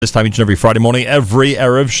This time each and every Friday morning, every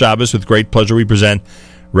Erev Shabbos, with great pleasure we present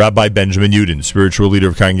Rabbi Benjamin Yudin, spiritual leader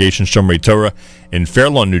of Congregation Shomrei Torah in Fair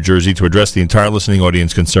Lawn, New Jersey, to address the entire listening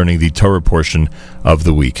audience concerning the Torah portion of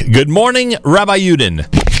the week. Good morning, Rabbi Yudin.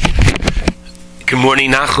 Good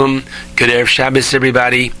morning, Nachum. Good Erev Shabbos,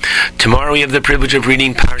 everybody. Tomorrow we have the privilege of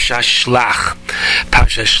reading Parsha Shlach.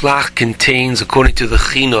 Parsha Shlach contains, according to the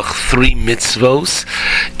Chinuch, 3 mitzvos.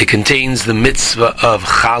 It contains the mitzvah of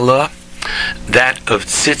Challah, that of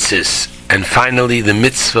Tzitzis, and finally the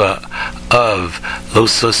mitzvah of Lo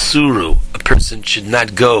Sasuru. A person should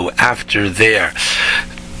not go after their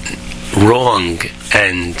wrong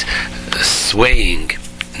and swaying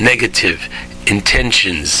negative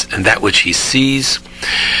intentions and that which he sees,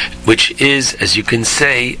 which is, as you can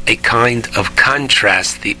say, a kind of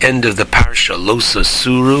contrast. The end of the parsha, Lo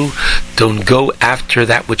Sasuru, don't go after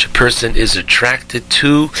that which a person is attracted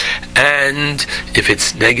to, and if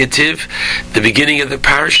it's negative, the beginning of the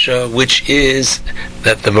parsha, which is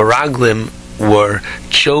that the Meraglim were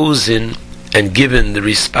chosen and given the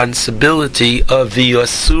responsibility of the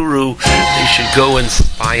Yasuru. They should go and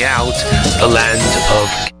spy out the land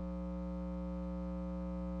of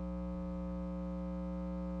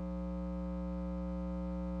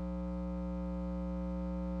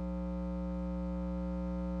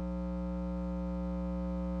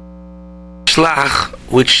Shlach,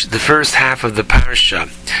 which the first half of the parsha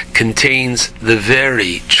contains the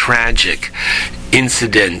very tragic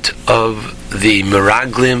incident of the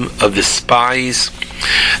Meraglim, of the spies,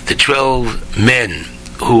 the 12 men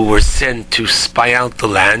who were sent to spy out the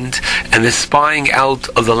land, and the spying out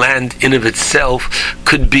of the land in of itself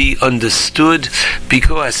could be understood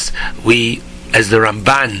because we, as the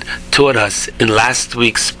Ramban taught us in last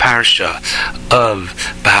week's parsha of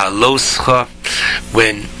Bahaloscha,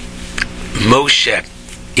 when Moshe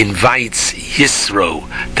invites Yisro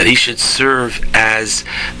that he should serve as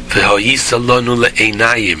V'hoyisa lanu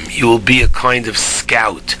le'einayim. You will be a kind of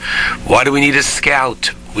scout. Why do we need a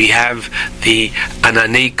scout? We have the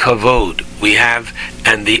Ananei Kavod. We have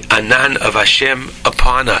and the Anan of Hashem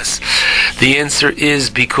upon us. The answer is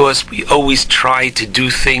because we always try to do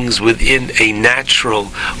things within a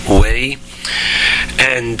natural way,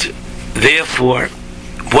 and therefore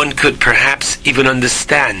one could perhaps even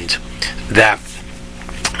understand that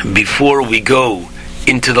before we go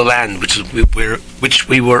into the land, which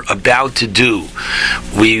we were about to do,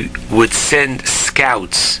 we would send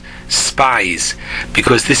scouts, spies,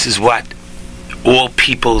 because this is what all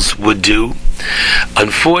peoples would do.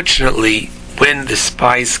 Unfortunately, when the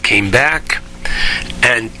spies came back,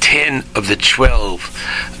 and 10 of the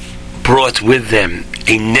 12 brought with them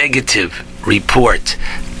a negative report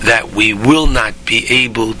that we will not be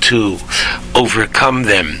able to overcome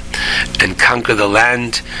them and conquer the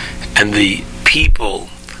land, and the people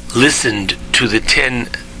listened to the 10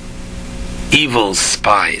 evil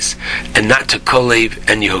spies and not to Kalev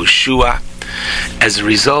and Yehoshua. As a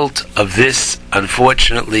result of this,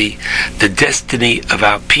 unfortunately, the destiny of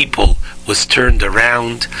our people was turned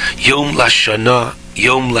around. Yom Lashana,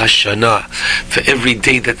 Yom Lashana. For every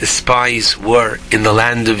day that the spies were in the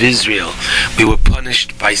land of Israel, we were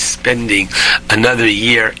punished by spending another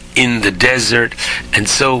year in the desert, and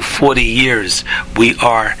so 40 years we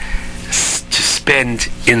are to spend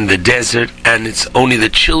in the desert, and it's only the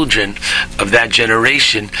children of that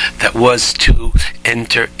generation that was to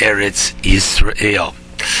enter Eretz Yisrael.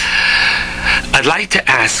 I'd like to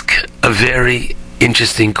ask a very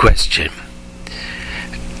interesting question.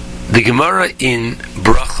 The Gemara in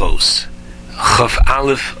Brachos, Chaf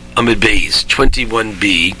Aleph Amud Beis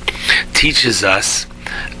 21b, teaches us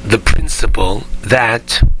the principle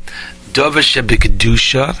that Davar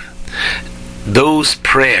Shebekadusha, those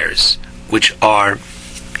prayers which are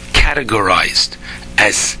categorized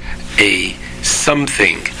as a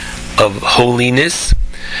something of holiness,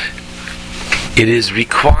 it is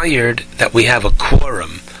required that we have a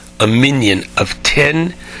quorum, a minyan of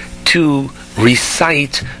 10 to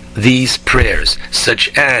recite these prayers,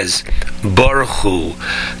 such as Baruch Hu,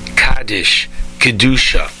 Kaddish,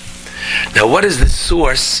 Kedusha. Now, what is the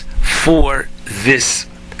source for this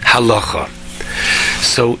halacha?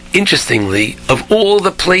 So, interestingly, of all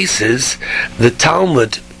the places, the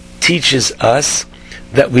Talmud teaches us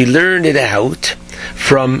that we learn it out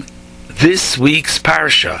from this week's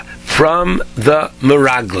parsha, from the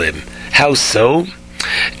Meraglim. How so?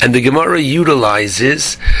 And the Gemara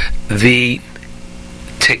utilizes the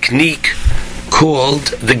technique called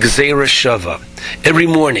the Gzeira Shava. Every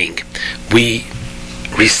morning we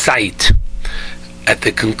recite at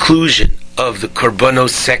the conclusion of the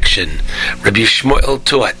Korbanos section, Rabbi Shmuel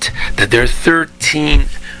taught that there are 13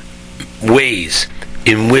 ways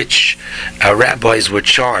in which our rabbis were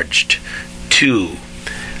charged to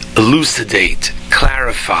elucidate,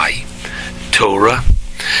 clarify Torah.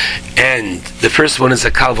 And the first one is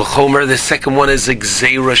a Kal V'chomer, the second one is a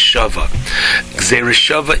Gzeira Shava. Gzeira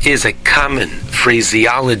Shava is a common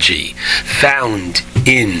phraseology found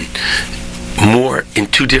in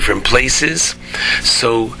two different places.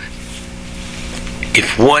 So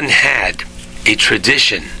if one had a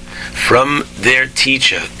tradition from their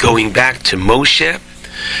teacher going back to Moshe,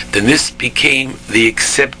 then this became the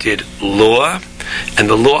accepted law, and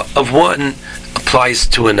the law of one applies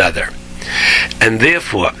to another. And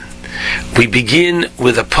therefore, we begin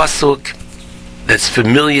with a pasuk that's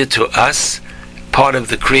familiar to us, part of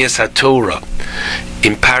the Kriyas HaTorah,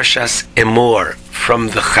 in Parshas Emor, from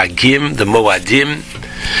the Chagim, the Moadim.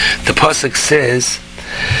 The pasuk says,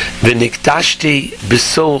 V'niktashti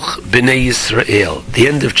b'soch b'nei Yisrael. The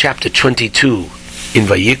end of chapter 22 in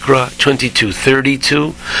Vayikra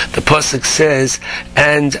 22:32, the pasuk says,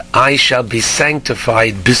 "And I shall be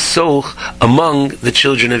sanctified b'soch among the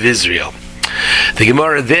children of Israel." The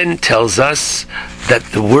Gemara then tells us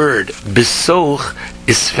that the word b'soch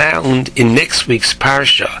is found in next week's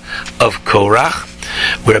parsha of Korach,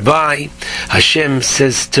 whereby Hashem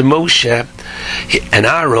says to Moshe and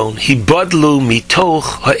Aaron, "Hibadlu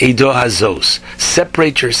mitoch ha'edah hazos."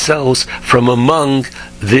 Separate yourselves from among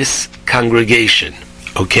this congregation.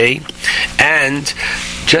 Okay? And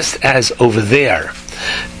just as over there,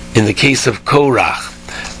 in the case of Korach,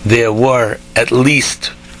 there were at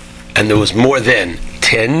least, and there was more than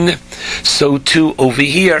 10, so too over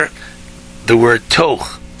here, the word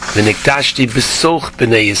toch, v'niktashti b'soch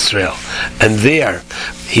b'nei Yisrael, and there,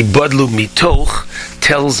 hibadlu mitoch,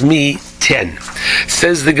 tells me 10.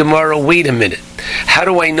 Says the Gemara, wait a minute, how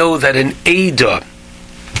do I know that an Eidah,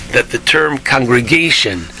 that the term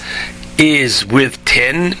congregation is with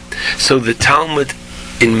 10? So the Talmud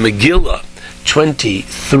in Megillah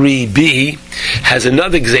 23b has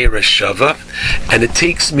another Gzeira Shava, and it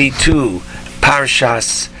takes me to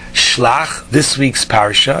Parshas Shlach, this week's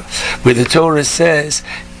Parsha, where the Torah says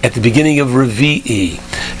at the beginning of Revi'i,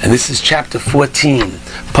 and this is chapter 14,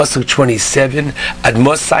 Pasuk 27, Ad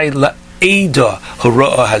Mosai Eidah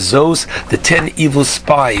Hara'a Hazos, the 10 evil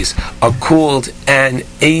spies are called an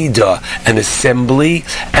Eidah, an assembly.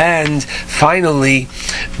 And finally,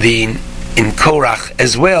 in Korach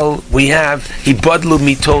as well, we have Hibadlu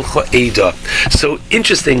mitoch ha'edah. So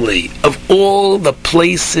interestingly, of all the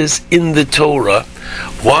places in the Torah,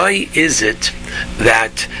 why is it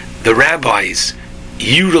that the rabbis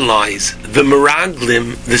utilize the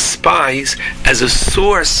Meraglim, the spies, as a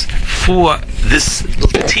source for this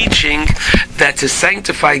teaching that to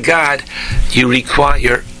sanctify God, you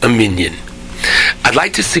require a minyan? I'd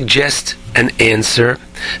like to suggest an answer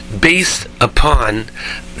based upon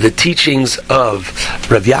the teachings of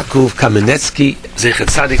Rav Yaakov Kamenetsky, Zecher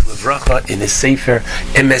Tzadik Levracha, in his Sefer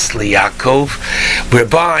Emes LeYaakov,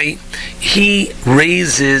 whereby he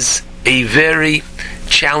raises a very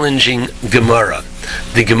challenging Gemara.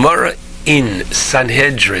 The Gemara in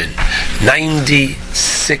Sanhedrin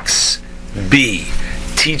 96b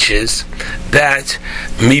teaches that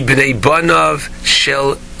Mibnei Banav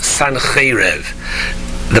Shel Sancherev,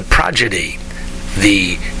 the progeny,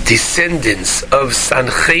 the descendants of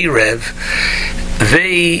Sancherev,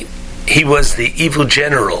 he was the evil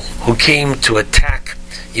general who came to attack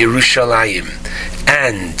Yerushalayim,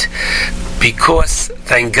 and because,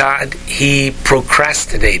 thank God, he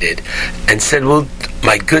procrastinated and said, well,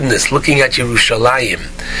 my goodness, looking at Yerushalayim,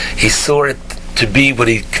 he saw it to be what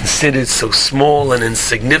he considered so small and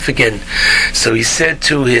insignificant. So he said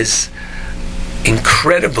to his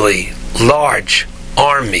incredibly large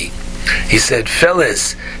army, he said,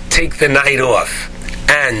 fellas, take the night off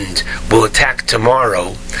and we'll attack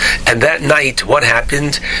tomorrow. And that night, what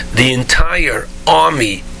happened? The entire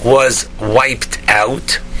army was wiped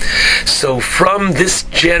out. So from this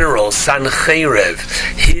general, Sancherev,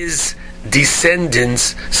 his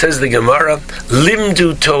descendants, says the Gemara,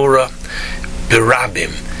 Limdu Torah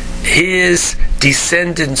Birabim. His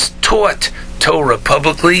descendants taught Torah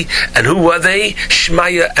publicly, and who were they?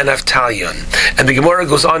 Shmaya and Avtalion. And the Gemara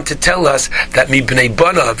goes on to tell us that Mibnei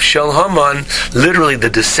Banav Shel Haman, literally the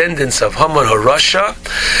descendants of Haman Harasha,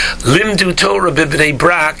 Limdu Torah b'Bnei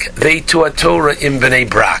Brak, they taught Torah in Bnei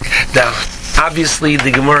Brak. Now, obviously,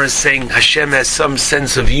 the Gemara is saying Hashem has some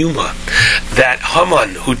sense of humor that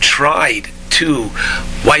Haman, who tried to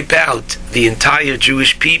wipe out the entire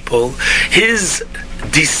Jewish people, his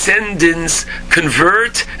descendants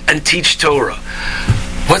convert and teach Torah.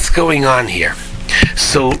 What's going on here?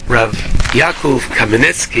 So Rav Yaakov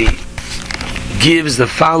Kamenetsky gives the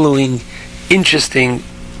following interesting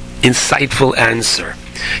insightful answer.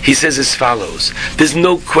 He says as follows: there's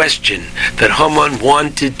no question that Haman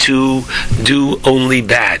wanted to do only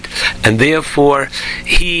bad, and therefore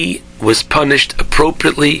he was punished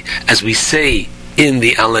appropriately, as we say in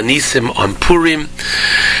the Alanisim on Purim,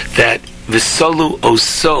 that V'salu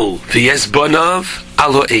oso v'yesbonav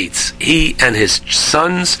alo eitz. He and his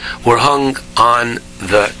sons were hung on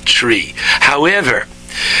the tree. However,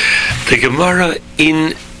 the Gemara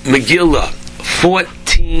in Megillah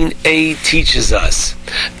 14a teaches us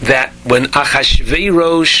that when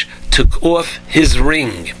Achashverosh took off his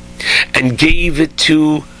ring and gave it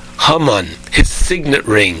to Haman, his signet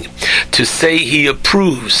ring, to say he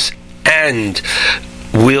approves and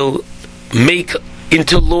will make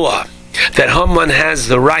into law that Haman has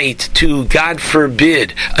the right to, God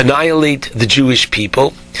forbid, annihilate the Jewish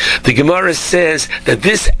people, the Gemara says that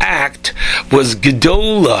this act was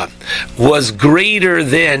gedola, was greater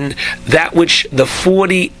than that which the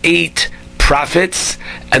 48 prophets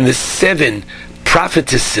and the 7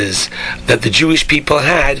 prophetesses that the Jewish people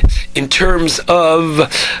had in terms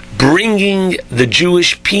of bringing the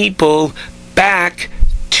Jewish people back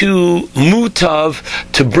to mutav,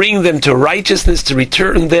 to bring them to righteousness, to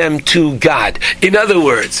return them to God. In other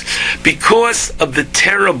words, because of the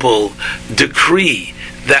terrible decree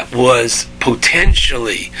that was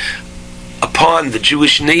potentially upon the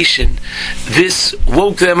Jewish nation, this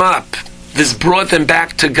woke them up. This brought them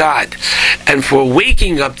back to God. And for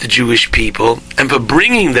waking up the Jewish people and for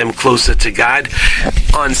bringing them closer to God,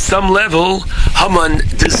 on some level, Haman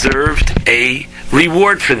deserved a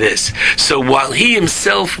reward for this. So while he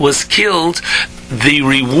himself was killed, the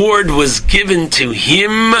reward was given to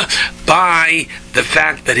him by the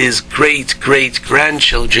fact that his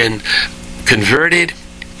great-great-grandchildren converted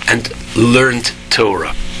and learned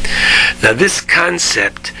Torah. Now this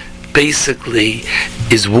concept basically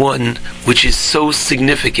is one which is so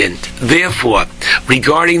significant. Therefore,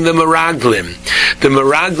 regarding the Meraglim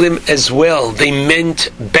as well, they meant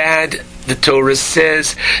bad. The Torah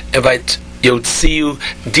says about Yotziu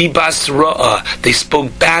Dibas Ra'ah, they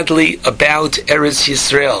spoke badly about Eretz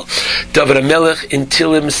Yisrael. David HaMelech in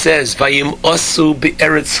Tilim says, Vayim Osu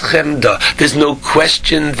Be'eretz Chemda. There's no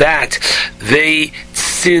question that they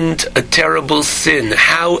sinned a terrible sin.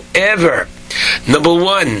 However, number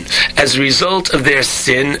one, as a result of their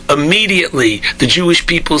sin, immediately the Jewish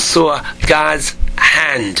people saw God's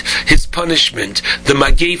hand, his punishment, the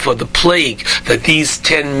Magefa, the plague that these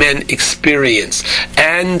 10 men experienced.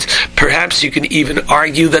 And perhaps you can even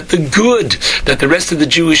argue that the good that the rest of the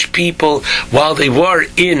Jewish people, while they were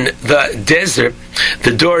in the desert,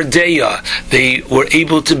 the Dordeya, they were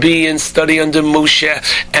able to be and study under Moshe,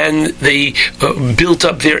 and they built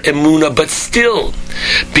up their emunah, but still,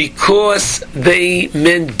 because they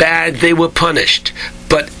meant bad, they were punished.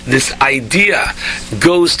 But this idea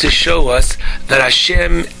goes to show us that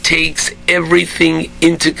Hashem takes everything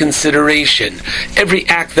into consideration. Every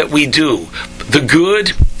act that we do, the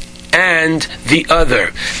good and the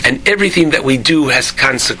other. And everything that we do has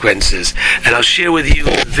consequences. And I'll share with you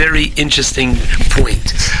a very interesting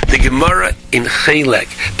point. The Gemara in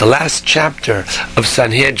Chelek, the last chapter of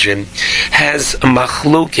Sanhedrin, has a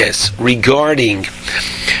machlokes regarding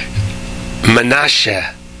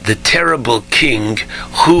Manasseh, the terrible king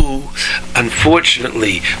who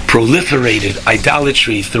unfortunately proliferated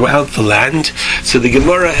idolatry throughout the land. So the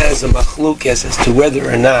Gemara has a machlokes as to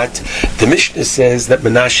whether or not the Mishnah says that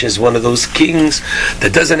Manasseh is one of those kings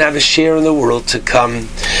that doesn't have a share in the world to come.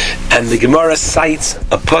 And the Gemara cites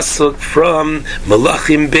a pasuk from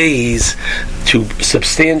Malachim Beis to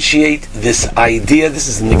substantiate this idea. This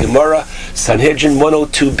is in the Gemara, Sanhedrin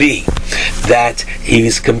 102b, that he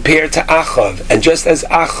is compared to Achav, and just as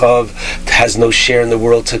Achav has no share in the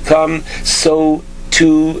world to come, so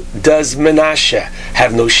too does Manasseh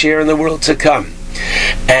have no share in the world to come.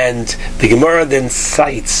 And the Gemara then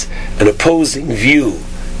cites an opposing view,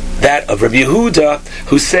 that of Rabbi Yehuda,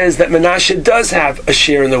 who says that Manasseh does have a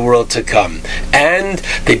share in the world to come. And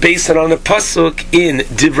they base it on a pasuk in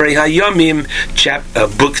Divrei Hayamim,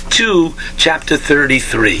 book 2, chapter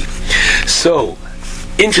 33. So,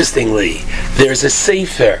 interestingly, there's a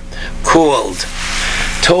sefer called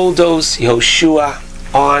Toldos Yehoshua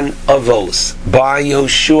on Avos by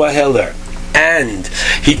Yehoshua Heller. And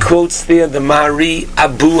he quotes there the Mari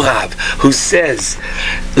Abuhav, who says,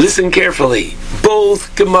 listen carefully,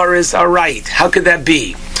 both Gemaras are right. How could that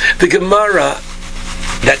be? The Gemara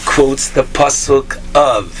that quotes the pasuk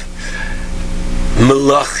of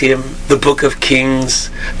Melachim, the Book of Kings.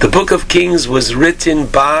 The Book of Kings was written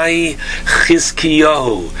by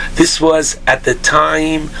Chizkiyahu. This was at the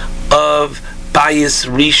time of Bayis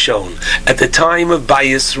Rishon. At the time of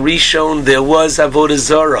Bayis Rishon, there was Avodah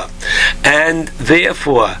Zarah, and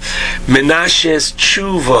therefore Menashe's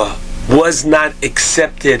tshuva was not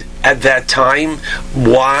accepted at that time.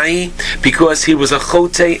 Why? Because he was a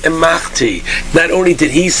chotei emachti. Not only did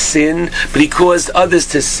he sin, but he caused others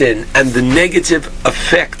to sin, and the negative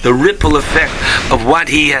effect, the ripple effect of what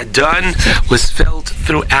he had done was felt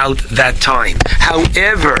throughout that time.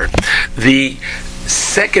 However, the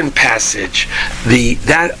second passage,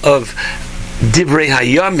 that of Divrei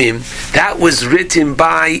Hayamim, that was written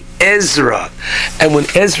by Ezra. And when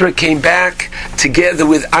Ezra came back together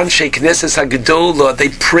with Anshe Knesset HaGedolah, they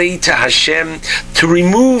prayed to Hashem to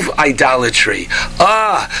remove idolatry.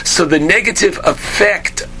 So the negative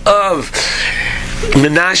effect of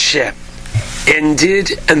Menashe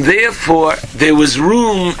ended, and therefore there was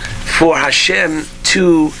room for Hashem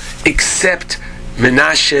to accept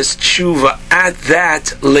Menashe's tshuva at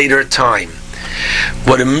that later time.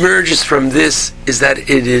 What emerges from this is that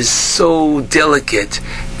it is so delicate.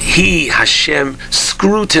 He, Hashem,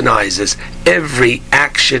 scrutinizes every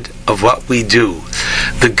action of what we do,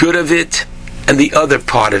 the good of it and the other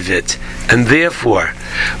part of it. And therefore,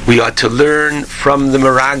 we are to learn from the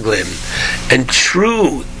Meraglim. And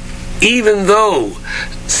true, even though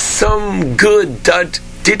some good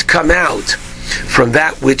did come out from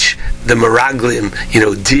that which the Meraglim,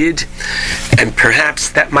 did, and perhaps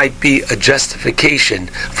that might be a justification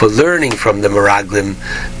for learning from the Meraglim,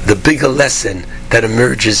 the bigger lesson that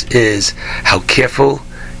emerges is how careful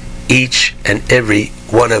each and every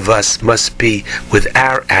one of us must be with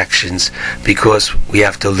our actions, because we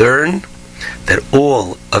have to learn that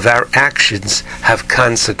all of our actions have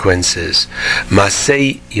consequences.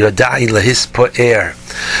 Masei Yodai Lahis Po'er.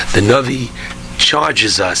 The Navi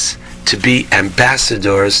charges us to be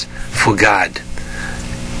ambassadors for God.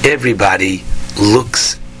 Everybody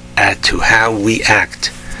looks at to how we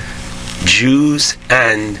act, Jews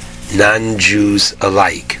and non-Jews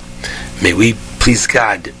alike. May we, please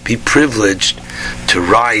God, be privileged to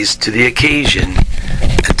rise to the occasion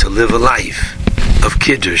and to live a life of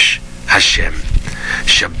Kiddush Hashem.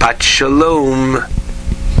 Shabbat Shalom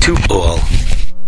to all.